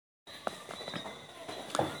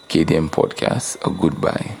KDM podcast a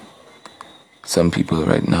goodbye. Some people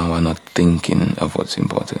right now are not thinking of what's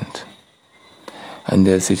important. And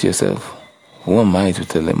they'll say to yourself, who am I to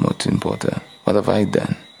tell them what's important? What have I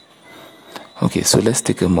done? Okay, so let's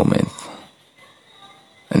take a moment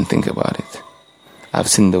and think about it. I've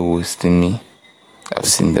seen the worst in me. I've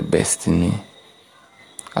seen the best in me.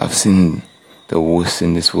 I've seen the worst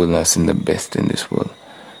in this world and I've seen the best in this world.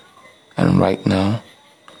 And right now,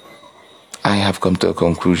 I have come to a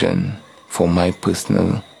conclusion for my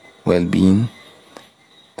personal well-being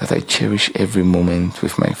that I cherish every moment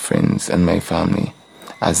with my friends and my family,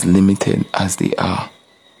 as limited as they are.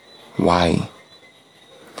 Why?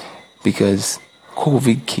 Because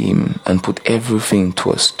COVID came and put everything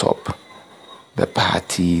to a stop. The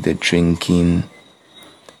party, the drinking,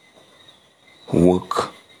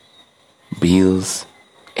 work, bills,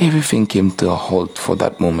 everything came to a halt for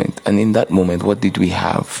that moment. And in that moment, what did we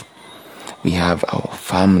have? We have our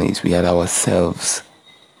families, we had ourselves.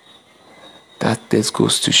 That just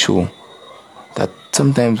goes to show that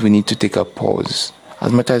sometimes we need to take a pause.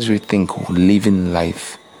 As much as we think living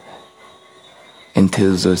life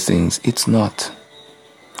entails those things, it's not.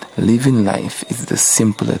 Living life is the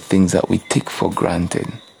simpler things that we take for granted.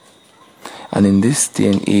 And in this day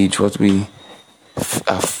and age, what we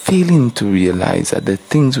are failing to realize that the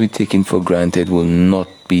things we take in for granted will not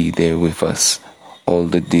be there with us all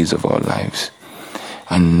the days of our lives.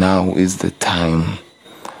 And now is the time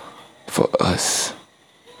for us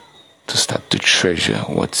to start to treasure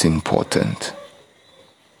what's important.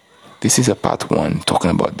 This is a part 1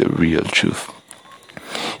 talking about the real truth.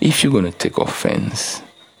 If you're going to take offense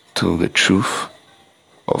to the truth,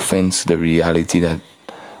 offense to the reality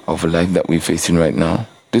of life that we're facing right now,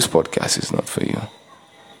 this podcast is not for you.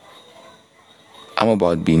 I'm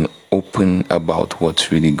about being open about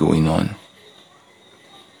what's really going on.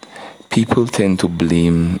 People tend to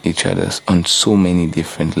blame each other on so many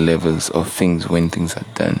different levels of things when things are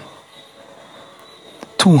done.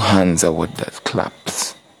 2 hands are what that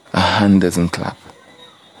claps. A hand doesn't clap.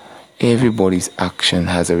 Everybody's action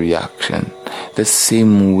has a reaction. The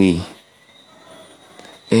same way.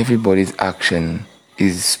 Everybody's action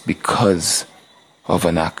is because of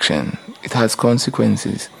an action. It has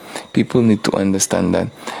consequences. People need to understand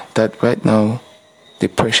that right now, they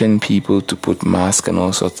pressure people to put masks and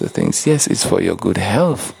all sorts of things. Yes, it's for your good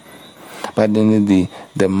health. But then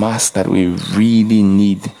the mask that we really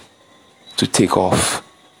need to take off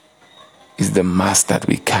is the mask that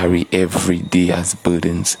we carry every day as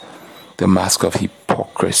burdens. The mask of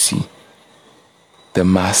hypocrisy. The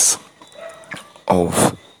mask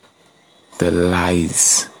of the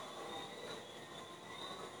lies.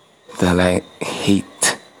 The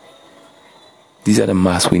hate. These are the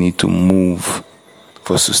masks we need to move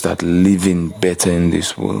for us to start living better in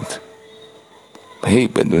this world. Hey,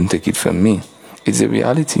 but don't take it from me. It's a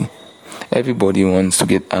reality. Everybody wants to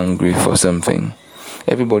get angry for something.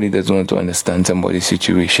 Everybody doesn't want to understand somebody's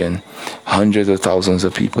situation. Hundreds of thousands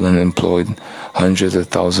of people unemployed. Hundreds of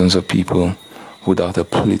thousands of people without a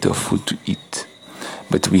plate of food to eat.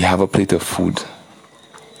 But we have a plate of food.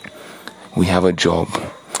 We have a job.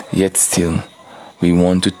 Yet still, we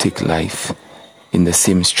want to take life in the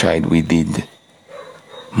same stride we did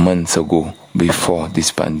months ago before this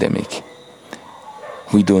pandemic.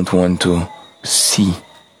 We don't want to see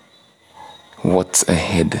what's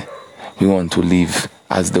ahead. We want to live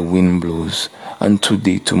as the wind blows. And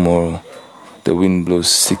today, tomorrow, the wind blows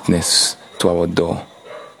sickness to our door.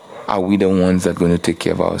 Are we the ones that are going to take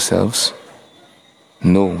care of ourselves?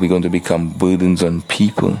 No, we're going to become burdens on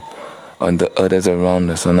people, on the others around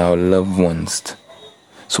us, on our loved ones.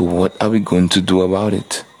 So what are we going to do about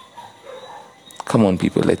it? Come on,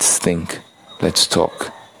 people, let's think. Let's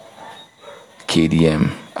talk.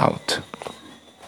 KDM out.